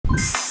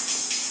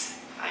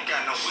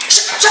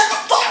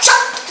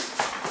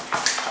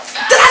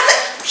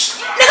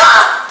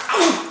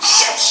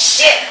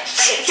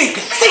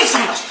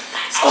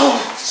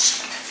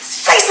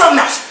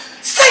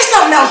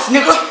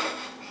nigga.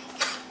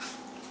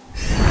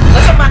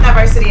 What's up, my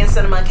Diversity in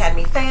Cinema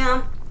Academy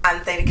fam?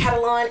 I'm Theta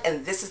Catalan,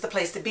 and this is the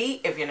place to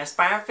be if you're an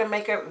aspiring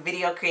filmmaker,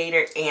 video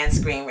creator, and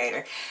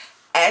screenwriter.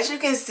 As you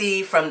can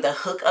see from the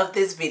hook of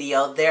this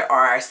video, there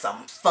are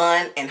some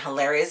fun and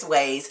hilarious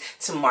ways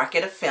to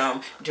market a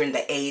film during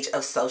the age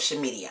of social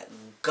media.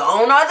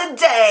 Gone are the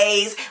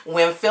days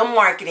when film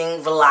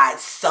marketing relied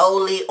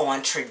solely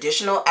on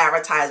traditional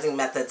advertising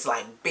methods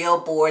like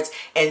billboards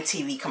and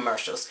TV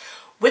commercials.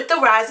 With the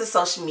rise of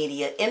social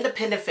media,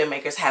 independent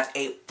filmmakers have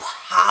a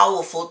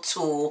powerful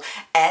tool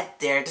at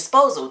their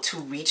disposal to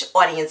reach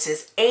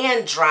audiences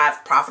and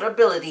drive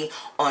profitability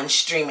on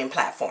streaming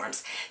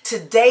platforms.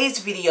 Today's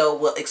video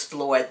will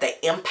explore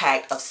the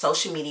impact of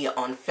social media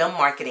on film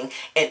marketing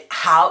and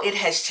how it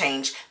has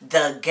changed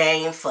the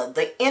game for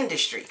the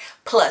industry.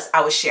 Plus,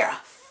 I will share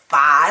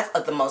 5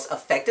 of the most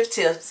effective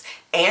tips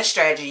and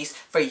strategies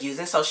for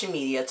using social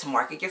media to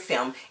market your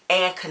film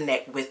and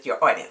connect with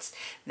your audience.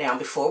 Now,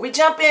 before we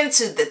jump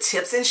into the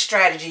tips and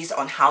strategies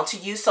on how to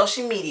use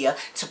social media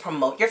to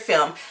promote your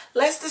film,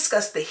 let's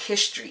discuss the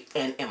history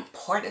and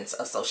importance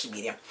of social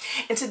media.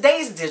 In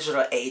today's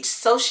digital age,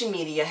 social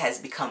media has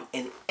become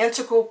an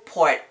integral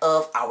part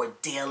of our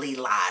daily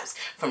lives,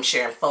 from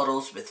sharing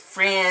photos with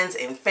friends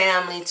and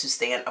family to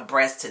staying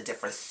abreast to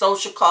different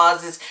social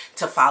causes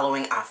to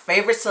following our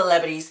favorite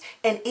celebrities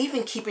and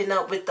even keeping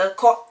up with the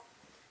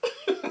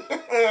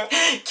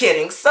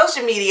Kidding.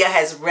 Social media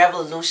has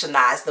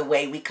revolutionized the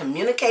way we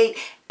communicate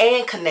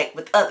and connect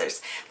with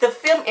others. The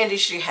film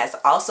industry has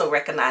also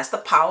recognized the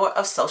power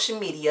of social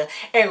media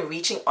in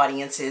reaching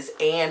audiences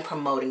and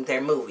promoting their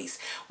movies.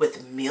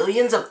 With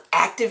millions of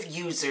active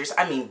users,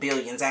 I mean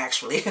billions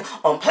actually,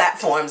 on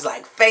platforms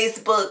like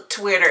Facebook,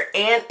 Twitter,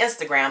 and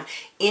Instagram,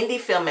 indie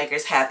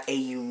filmmakers have a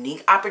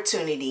unique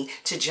opportunity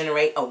to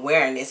generate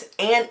awareness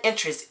and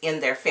interest in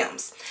their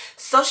films.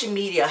 Social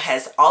media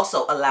has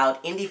also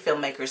allowed indie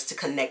filmmakers to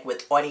connect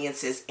with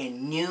audiences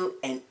in new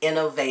and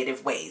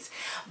innovative ways.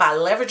 By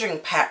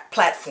leveraging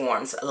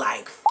platforms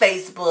like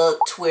Facebook,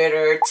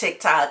 Twitter,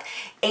 TikTok,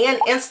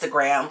 and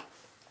Instagram,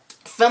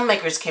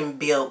 filmmakers can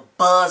build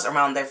buzz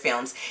around their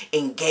films,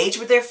 engage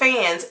with their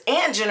fans,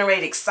 and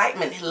generate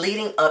excitement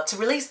leading up to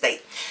release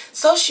date.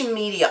 Social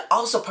media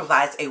also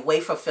provides a way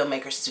for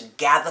filmmakers to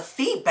gather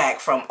feedback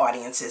from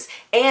audiences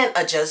and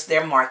adjust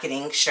their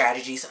marketing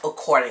strategies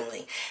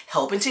accordingly,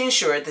 helping to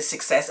ensure the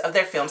success of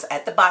their films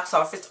at the box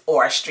office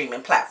or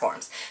streaming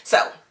platforms.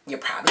 So, you're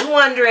probably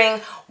wondering,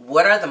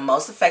 what are the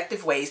most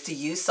effective ways to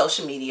use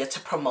social media to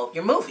promote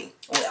your movie?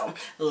 Well,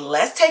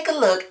 let's take a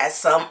look at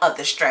some of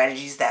the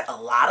strategies that a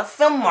lot of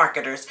film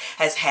marketers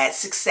has had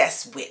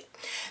success with.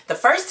 The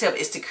first tip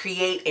is to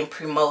create and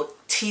promote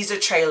teaser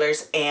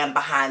trailers and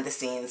behind the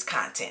scenes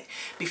content.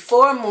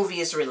 Before a movie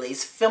is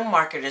released, film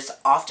marketers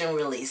often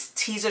release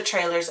teaser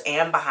trailers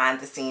and behind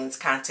the scenes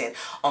content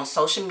on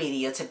social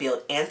media to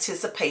build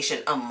anticipation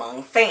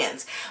among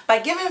fans. By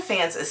giving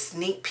fans a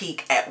sneak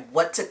peek at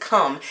what to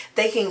come,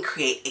 they can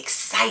create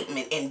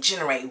excitement and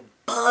generate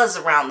buzz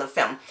around the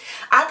film.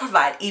 I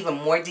provide even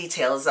more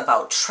details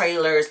about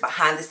trailers,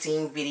 behind the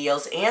scenes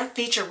videos, and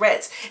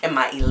featurettes in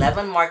my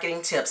 11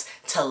 marketing tips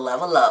to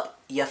level up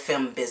your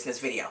film business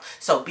video.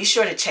 So be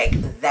sure to check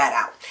that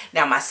out.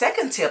 Now, my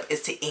second tip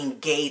is to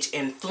engage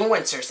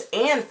influencers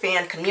and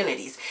fan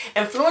communities.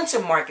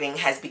 Influencer marketing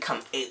has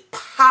become a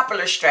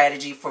popular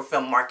strategy for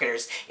film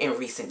marketers in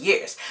recent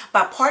years.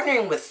 By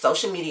partnering with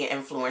social media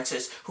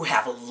influencers who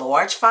have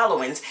large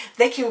followings,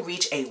 they can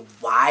reach a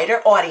wider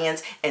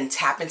audience and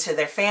tap into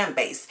their fan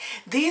base.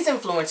 These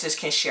influencers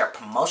can share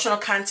promotional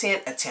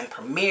content, attend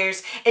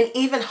premieres, and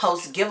even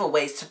host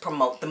giveaways to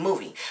promote the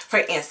movie. For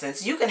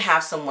instance, you can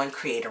have someone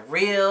create a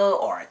reel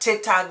or a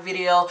TikTok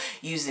video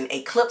using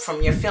a clip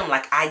from your film,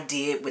 like I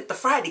did with the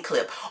Friday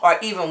clip, or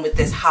even with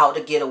this How to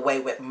Get Away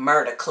with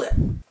Murder clip.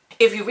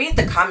 If you read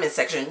the comment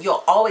section,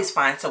 you'll always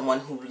find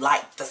someone who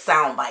liked the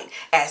soundbite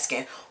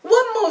asking,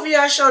 what movie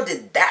or show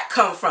did that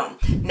come from?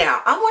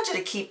 Now, I want you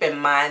to keep in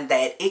mind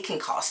that it can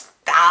cost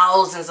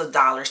thousands of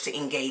dollars to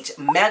engage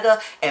mega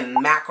and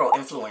macro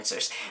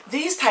influencers.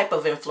 These type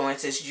of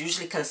influencers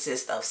usually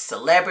consist of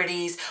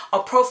celebrities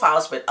or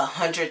profiles with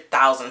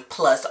 100,000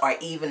 plus or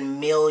even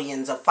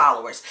millions of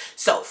followers.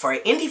 So for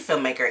an indie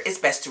filmmaker, it's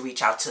best to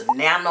reach out to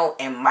nano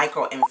and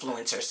micro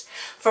influencers.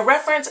 For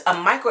reference, a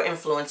micro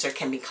influencer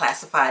can be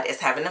classified as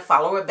having a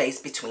follower base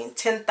between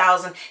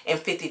 10,000 and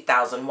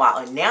 50,000, while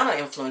a nano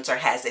influencer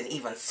has an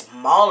even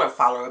smaller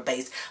follower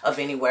base of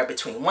anywhere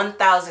between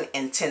 1,000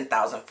 and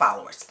 10,000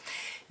 followers.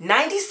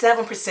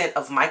 97%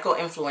 of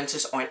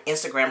micro-influencers on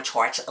Instagram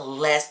charge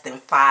less than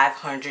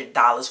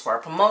 $500 for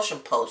a promotion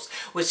post,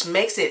 which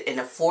makes it an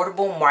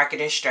affordable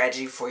marketing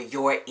strategy for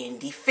your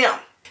indie film.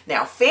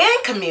 Now,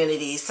 fan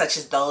communities such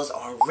as those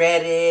on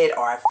Reddit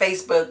or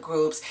Facebook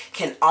groups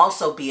can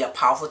also be a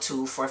powerful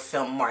tool for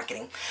film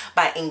marketing.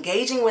 By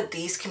engaging with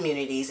these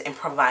communities and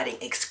providing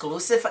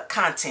exclusive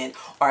content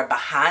or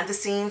behind the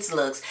scenes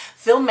looks,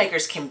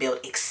 filmmakers can build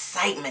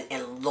excitement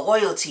and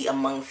loyalty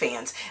among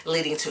fans,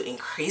 leading to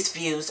increased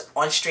views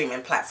on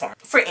streaming platforms.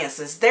 For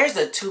instance, there's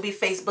a Tubi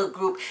Facebook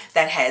group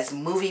that has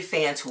movie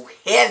fans who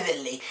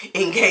heavily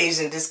engage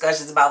in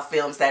discussions about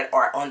films that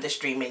are on the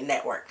streaming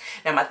network.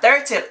 Now, my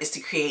third tip is to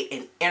create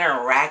an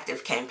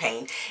interactive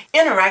campaign.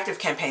 Interactive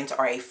campaigns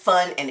are a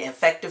fun and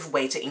effective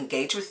way to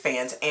engage with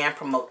fans and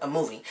promote a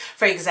movie.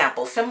 For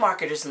example, film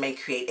marketers may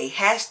create a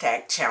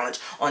hashtag challenge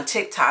on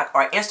TikTok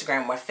or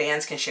Instagram where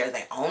fans can share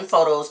their own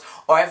photos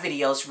or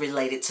videos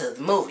related to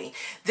the movie.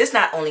 This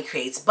not only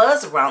creates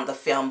buzz around the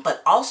film,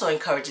 but also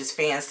encourages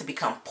fans to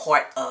become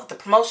part of the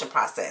promotion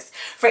process.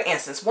 For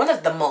instance, one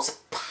of the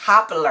most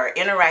popular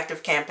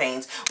interactive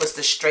campaigns was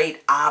the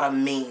Straight Outta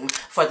meme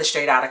for the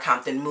Straight Outta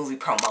Compton movie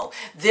promo.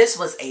 This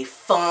was a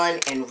fun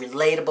and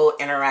relatable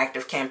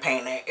interactive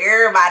campaign that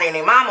everybody and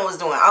their mama was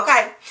doing,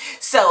 okay?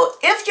 So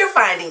if you're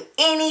finding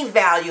any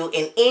value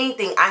in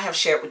anything I have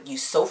shared with you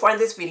so far in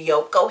this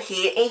video, go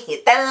ahead and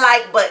hit that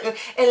like button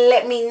and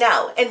let me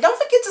know. And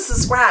don't forget to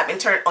subscribe and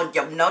turn on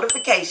your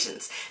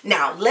notifications.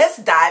 Now, let's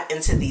dive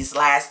into these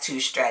last two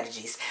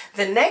strategies.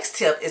 The next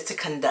tip is to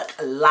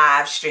conduct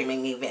live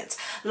streaming events.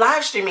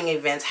 Live streaming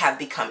events have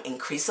become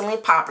increasingly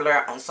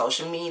popular on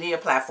social media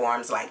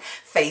platforms like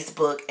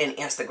Facebook and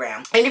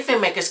Instagram. Indie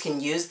filmmakers can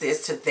use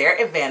this to their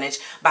advantage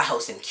by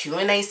hosting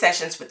Q&A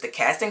sessions with the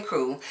cast and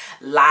crew,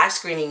 live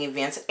screening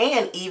events,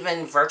 and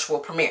even virtual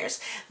premieres.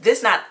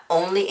 This not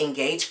only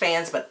engages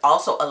fans, but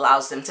also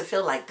allows them to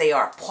feel like they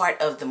are part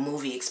of the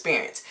movie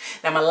experience.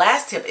 Now, my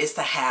last tip is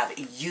to have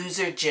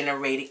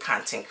user-generated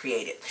content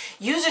created.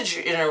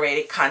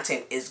 User-generated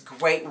content is a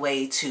great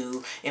way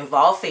to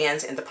involve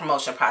fans in the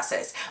promotion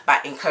process by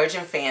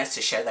encouraging fans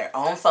to share their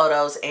own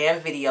photos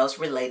and videos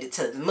related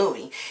to the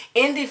movie.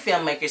 Indie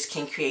filmmakers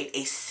can create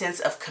a sense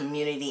of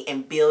community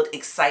and build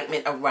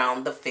excitement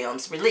around the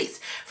film's release.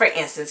 For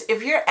instance,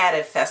 if you're at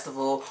a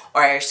festival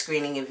or a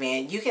screening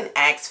event, you can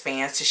ask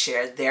fans to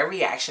share their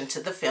reaction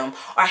to the film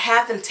or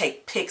have them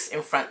take pics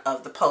in front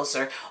of the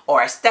poster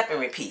or step and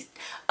repeat.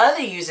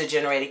 Other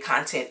user-generated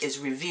content is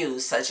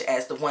reviews, such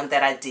as the one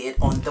that I did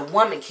on The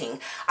Woman King.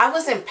 I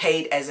wasn't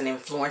paid as an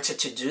influencer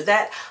to do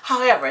that.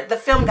 However, the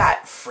film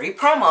got free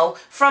promo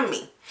from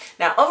me.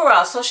 Now,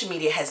 overall, social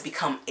media has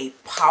become a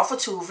powerful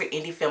tool for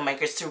indie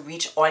filmmakers to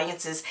reach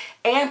audiences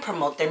and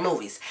promote their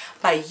movies.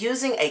 By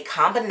using a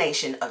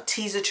combination of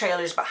teaser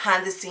trailers,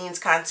 behind-the-scenes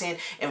content,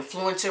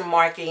 influencer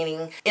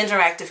marketing,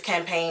 interactive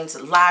campaigns,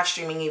 live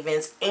streaming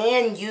events,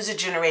 and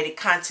user-generated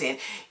content,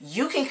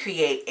 you can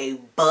create a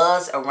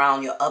buzz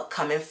around your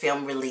upcoming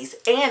film release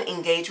and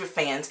engage with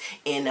fans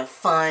in a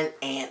fun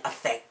and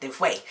effective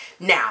way.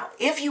 Now,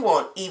 if you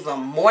want even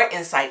more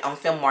insight on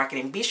film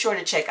marketing, be sure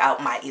to check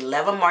out my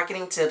 11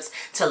 marketing tips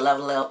to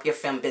level up your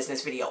film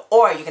business video,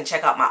 or you can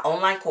check out my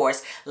online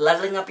course,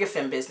 Leveling Up Your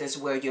Film Business,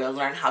 where you'll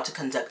learn how to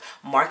conduct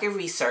market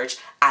research,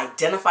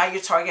 identify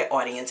your target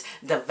audience,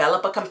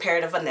 develop a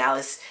comparative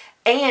analysis,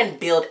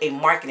 and build a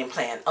marketing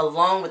plan,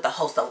 along with a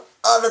host of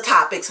other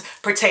topics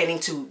pertaining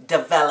to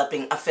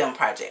developing a film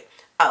project.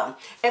 Oh,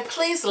 and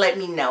please let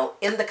me know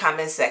in the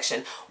comment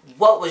section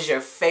what was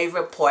your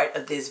favorite part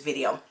of this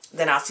video.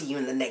 Then I'll see you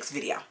in the next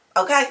video.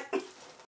 Okay?